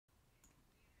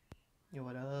Yo,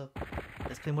 what up?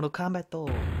 Let's play Mortal Kombat though.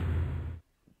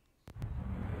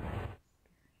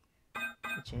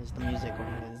 I changed the music over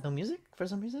here. There's no music for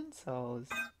some reason, so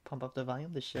let's pump up the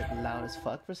volume. This shit loud as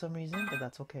fuck for some reason, but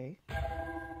that's okay.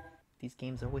 These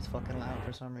games are always fucking loud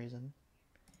for some reason.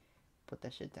 Put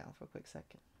that shit down for a quick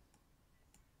second.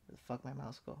 Where the fuck my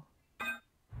mouse go?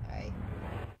 Alright.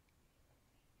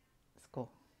 Let's go.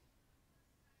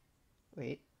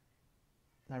 Wait.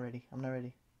 Not ready. I'm not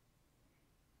ready.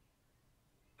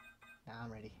 Nah,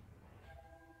 I'm ready.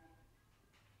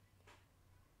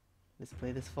 Let's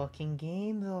play this fucking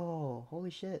game though.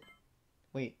 Holy shit.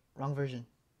 Wait, wrong version.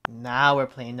 Now we're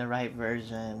playing the right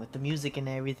version with the music and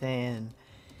everything.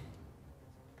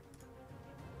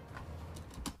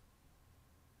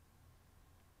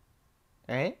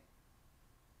 Alright?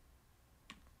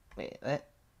 Wait, what?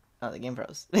 Oh, the game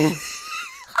froze.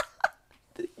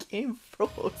 The game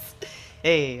froze.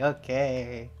 Hey,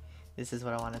 okay. This is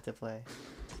what I wanted to play.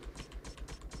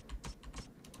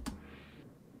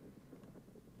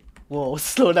 Whoa,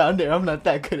 slow down there. I'm not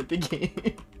that good at the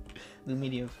game. The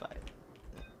medium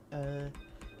 5.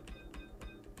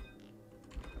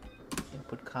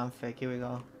 Input config. Here we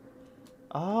go.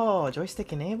 Oh,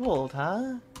 joystick enabled,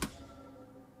 huh?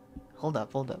 Hold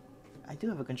up, hold up. I do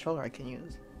have a controller I can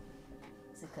use.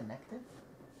 Is it connected?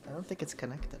 I don't think it's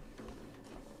connected.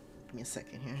 Give me a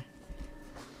second here.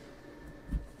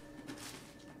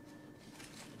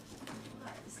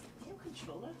 Is the damn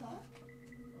controller, huh? Oh,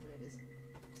 there it is.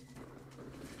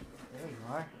 There you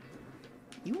are.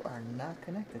 You are not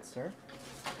connected, sir.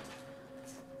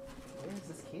 Where is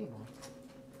this cable?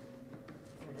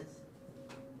 There it is.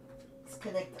 It's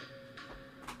connected.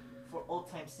 For old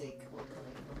time's sake, we'll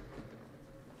connect them.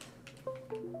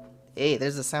 Hey,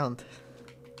 there's the sound.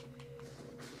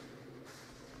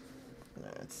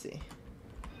 Let's see.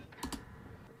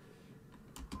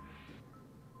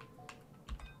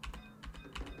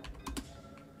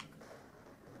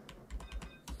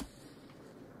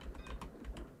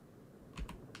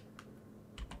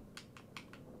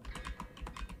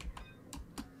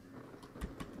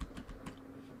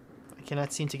 I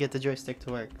cannot seem to get the joystick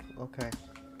to work. Okay.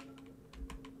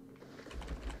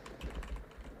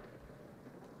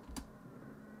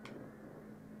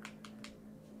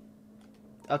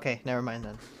 Okay, never mind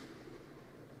then.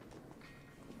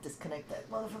 Disconnect that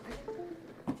motherfucker.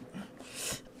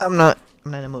 I'm not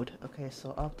in the mood. Okay,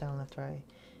 so up, down, left, right.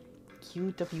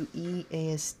 Q, W, E,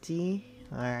 A, S, D.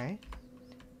 Alright.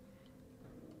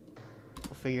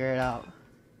 We'll figure it out.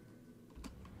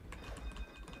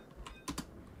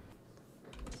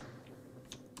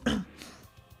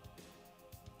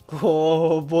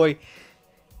 Oh boy.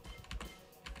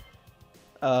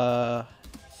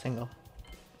 Single.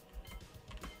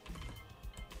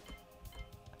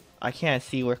 I can't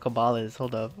see where Kabal is.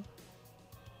 Hold up.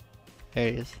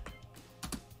 There he is.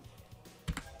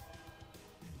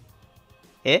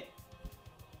 Eh?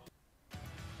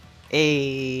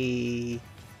 Hey.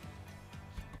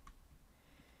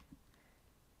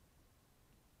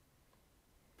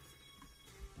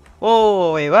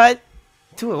 Whoa, wait, what?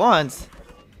 Two at once.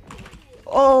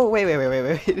 Oh, wait.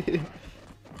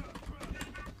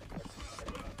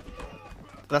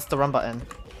 That's the run button.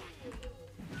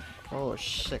 Oh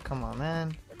shit, come on,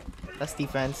 man. That's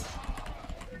defense.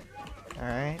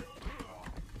 Alright.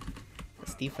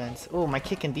 That's defense. Oh, my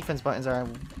kick and defense buttons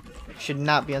should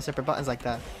not be on separate buttons like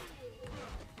that.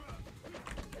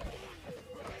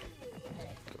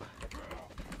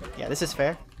 Yeah, this is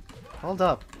fair. Hold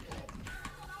up.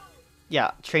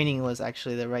 Yeah, training was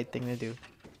actually the right thing to do.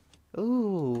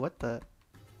 Ooh, what the...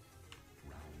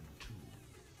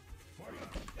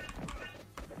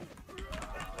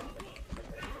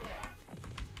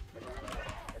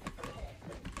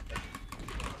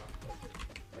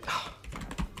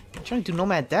 I'm trying to do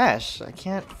Nomad Dash. I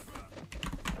can't...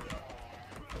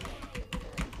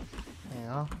 You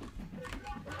know?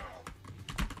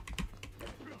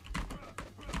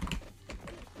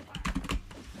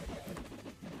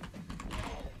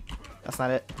 That's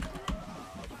not it.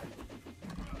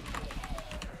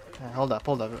 Hold up.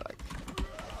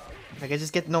 If I can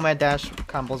just get Nomad Dash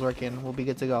combos working, we'll be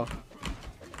good to go.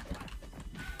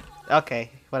 Okay,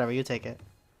 whatever, you take it.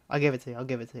 I'll give it to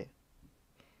you.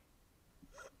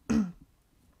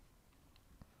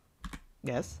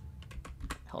 Yes?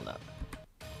 Hold up.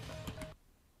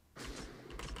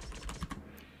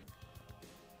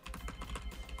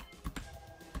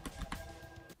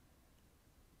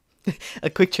 A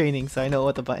quick training so I know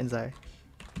what the buttons are.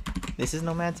 This is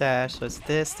Nomad Dash, so it's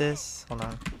this. Hold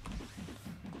on.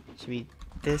 Should be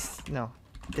this. No.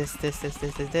 This.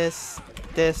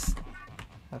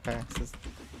 Okay.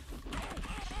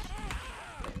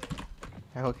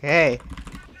 Okay.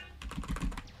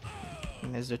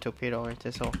 And there's the torpedo right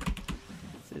there, so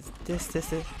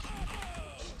this.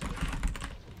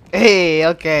 Hey,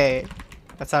 okay.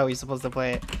 That's how we're supposed to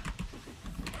play it.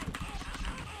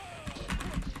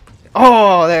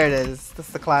 Oh, there it is. That's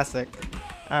the classic.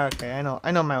 Okay, I know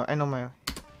my.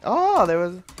 Oh, there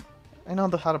was. I know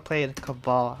how to play it.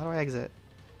 Kabal. How do I exit?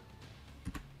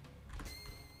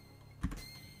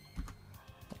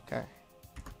 Okay.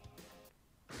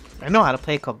 I know how to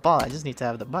play Kabal. I just need to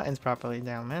have the buttons properly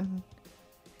down, man.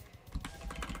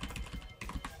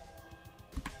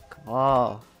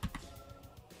 Kabal.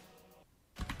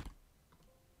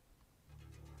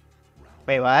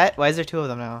 Wait, what? Why is there two of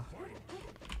them now?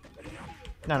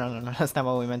 No. That's not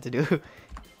what we meant to do.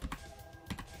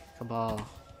 Kabal.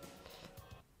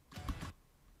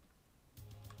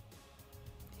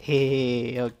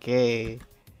 Hey, okay.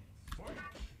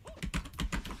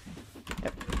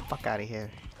 Yep, fuck out of here.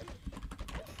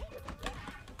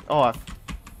 Oh,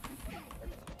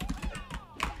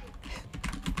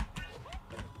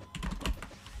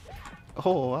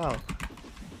 oh wow.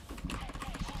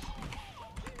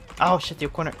 Oh shit,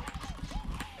 your corner.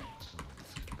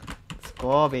 Let's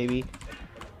go, baby.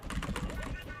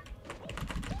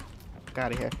 Fuck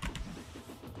out of here.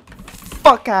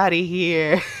 Fuck out of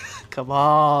here. Come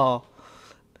on.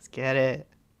 Let's get it.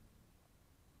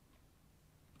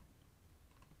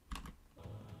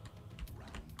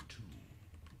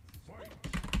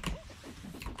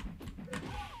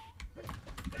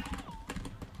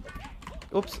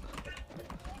 Oops.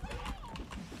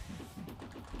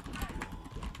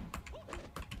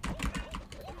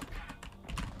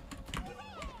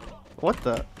 What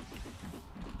the?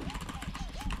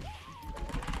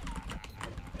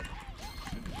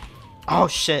 Oh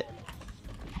shit.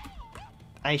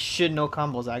 I should know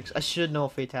combos actually. I should know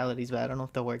fatalities, but I don't know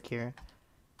if they'll work here.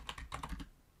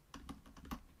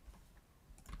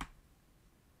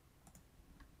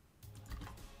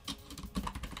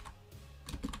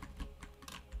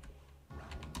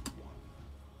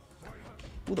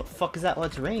 Who the fuck is that?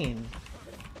 Let's rain.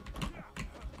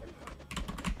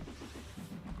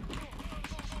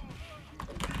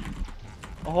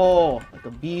 Oh, like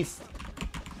a beast.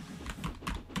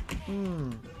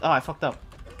 Oh, I fucked up.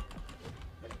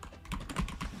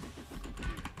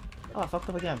 Oh, I fucked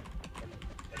up again.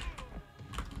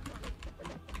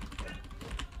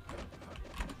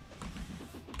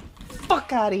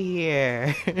 Fuck out of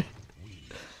here.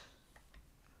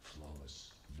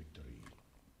 Flawless victory.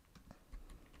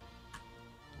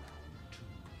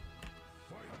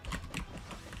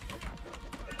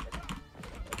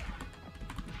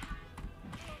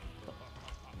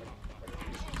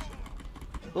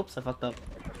 Oops, I fucked up.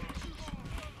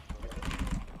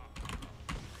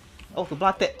 Oh, he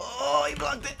blocked it. Oh, he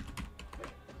blocked it.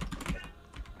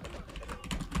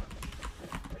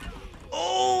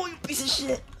 Oh, you piece of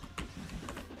shit.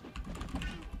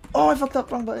 Oh, I fucked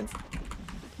up. Wrong buttons.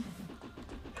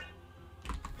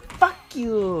 Fuck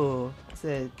you. That's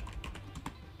it.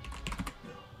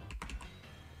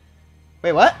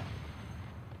 Wait, what?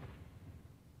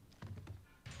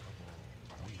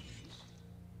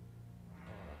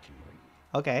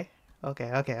 Okay. Okay.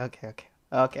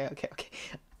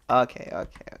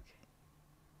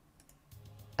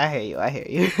 I hear you.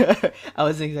 I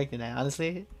wasn't expecting that,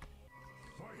 honestly.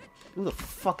 Who the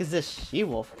fuck is this?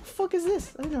 She-Wolf? Who the fuck is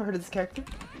this? I've never heard of this character.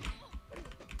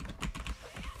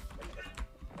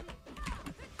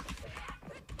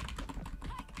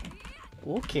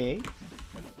 Okay.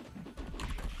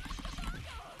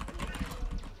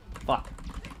 Fuck.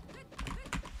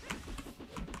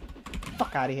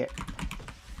 Fuck out of here.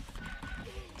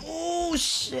 Oh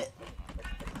shit.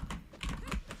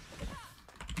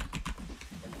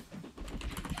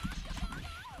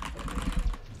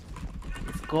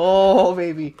 Let's go,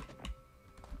 baby.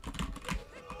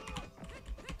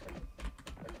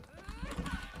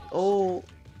 Oh.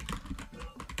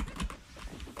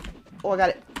 Oh, I got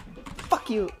it. Fuck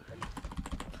you.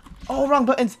 Oh, wrong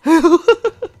buttons.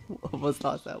 Almost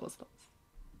lost that. Almost lost.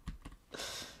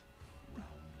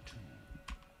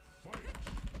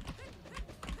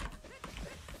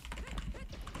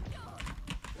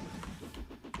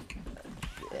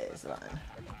 Yeah, it's fine.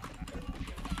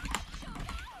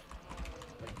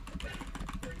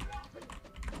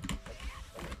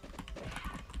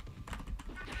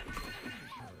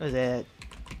 What is it?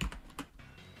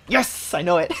 Yes! I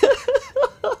know it!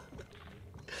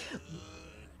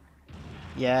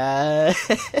 Yeah!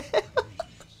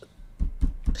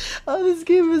 Oh, this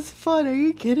game is fun. Are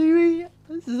you kidding me?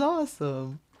 This is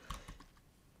awesome.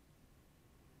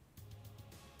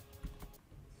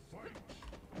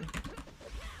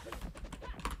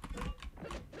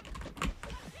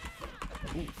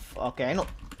 Oof. Okay, I know.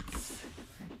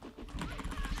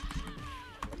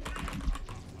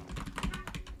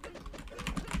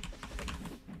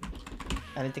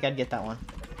 I didn't think I'd get that one.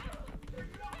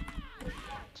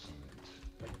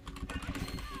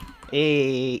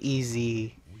 Hey,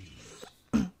 easy.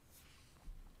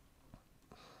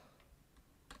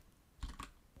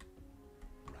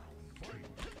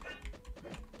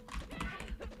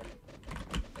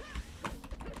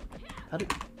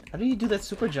 How do you do that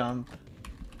super jump?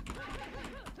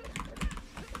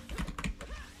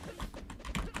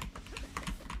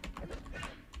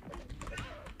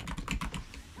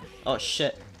 Oh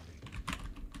shit.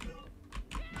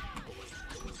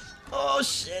 Oh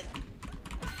shit.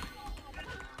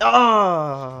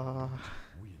 Oh.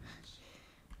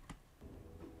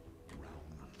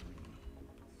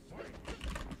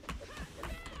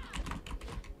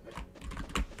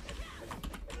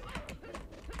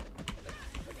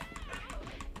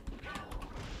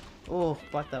 Oh,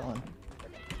 block that one.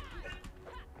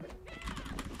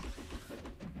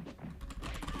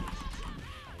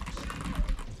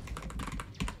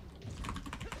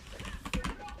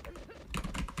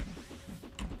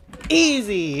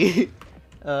 Easy!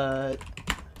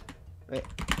 Wait.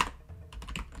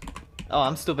 Oh,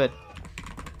 I'm stupid.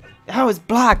 How is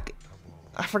black?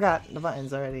 I forgot the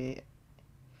buttons already.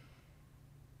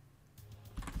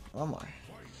 One more.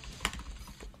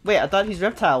 Wait, I thought he's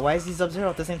Reptile. Why is he Sub-Zero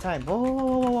at the same time? Whoa, whoa,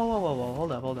 whoa, whoa, whoa, whoa, whoa,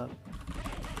 hold up, hold up.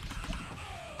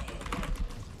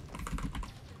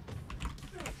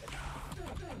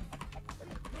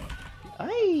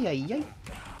 Ay, ay, ay.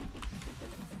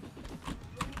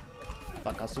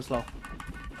 Fuck, I was too slow.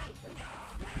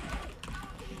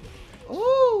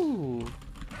 Ooh!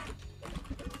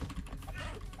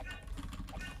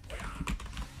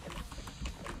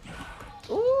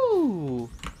 Ooh!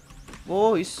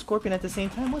 Whoa, he's Scorpion at the same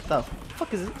time? What the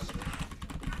fuck is it?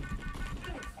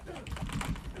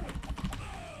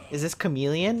 Is this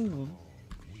Chameleon?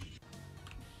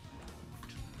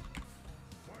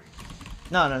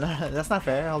 No, no, no, that's not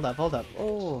fair. Hold up, hold up.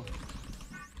 Oh.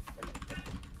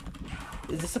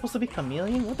 Is this supposed to be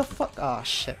Chameleon? What the fuck? Oh,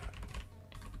 shit.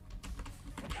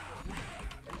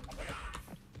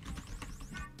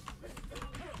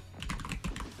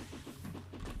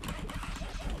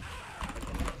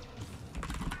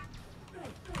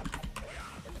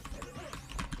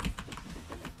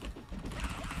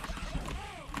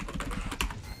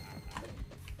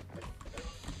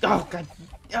 Oh, god.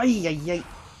 Ay, ay, ay.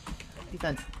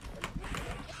 Defense.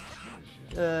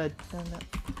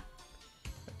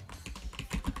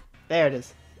 There it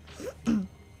is.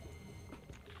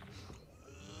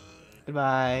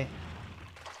 Goodbye.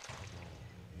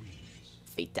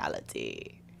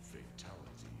 Fatality.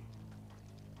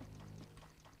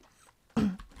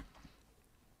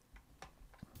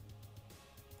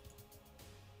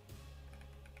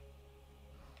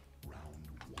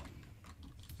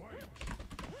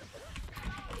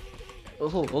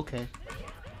 Oh, okay.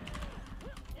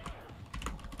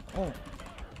 Oh.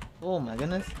 Oh my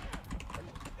goodness.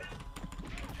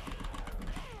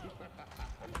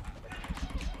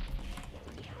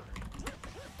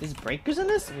 There's breakers in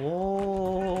this?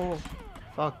 Whoa.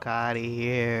 Fuck out of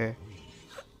here.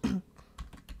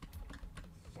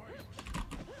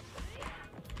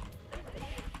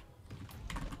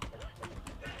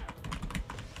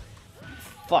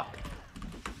 Fuck.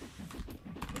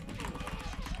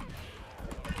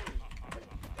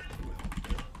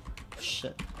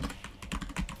 Shit.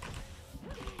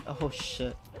 Oh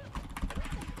shit.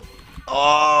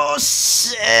 Oh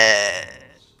shit.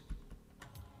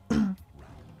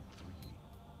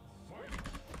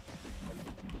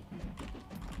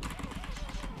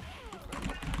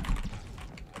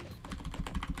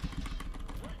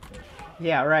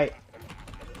 Yeah, right.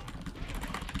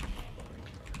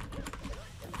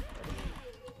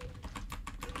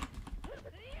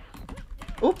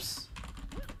 Oops.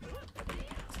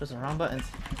 Those are the wrong buttons.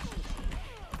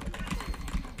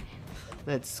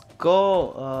 Let's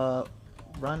go.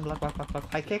 Run, block, block, block,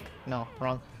 block. High kick? No,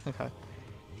 wrong. Okay.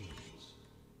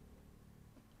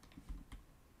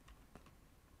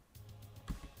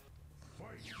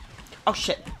 Oh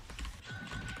shit.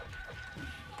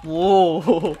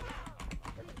 Whoa.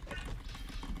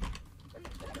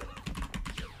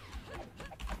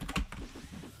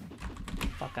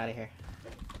 Fuck out of here.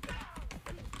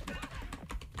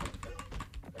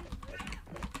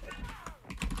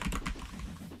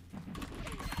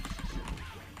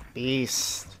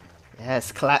 Beast.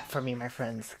 Yes, clap for me, my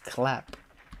friends. Clap.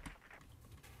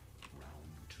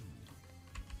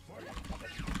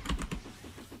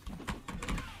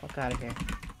 Fuck out of here.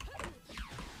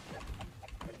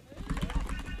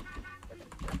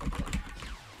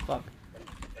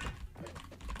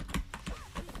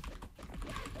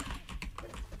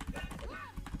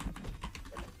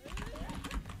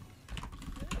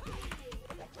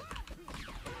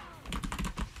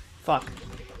 Fuck.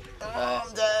 Oh,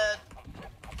 I'm dead.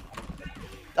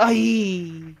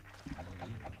 Aye.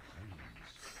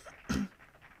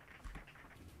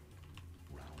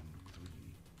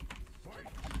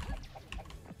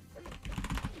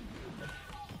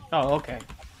 Oh, okay.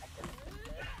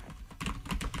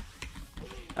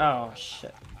 Oh,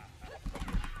 shit.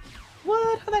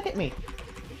 What? How'd that hit me?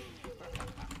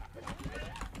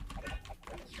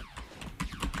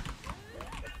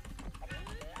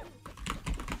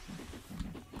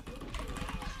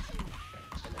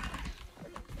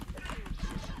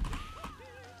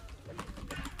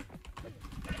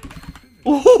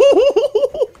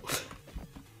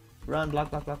 Run,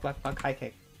 block, block, block, block, block, high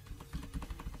kick.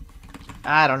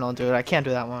 I don't know, dude. I can't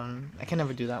do that one. I can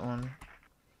never do that one.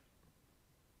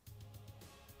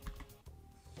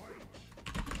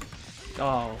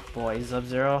 Oh, boy.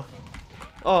 Sub-Zero.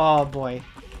 Oh, boy.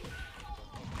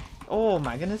 Oh,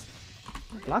 my goodness.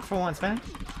 Block for once, man.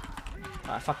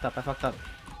 Oh, I fucked up. I fucked up.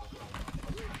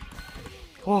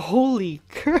 Oh, holy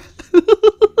crap.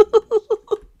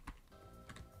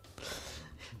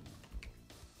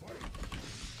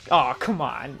 Oh, come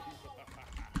on.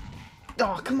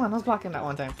 Oh, come on. I was blocking that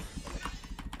one time.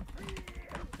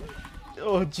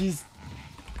 Oh, jeez.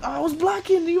 Oh, I was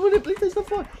blocking. You wouldn't blink this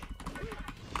before.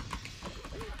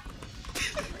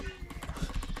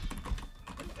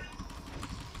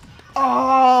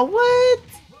 Oh, what?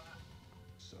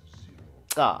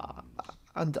 Ah,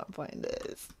 I'm done playing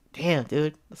this. Damn,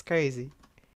 dude. That's crazy.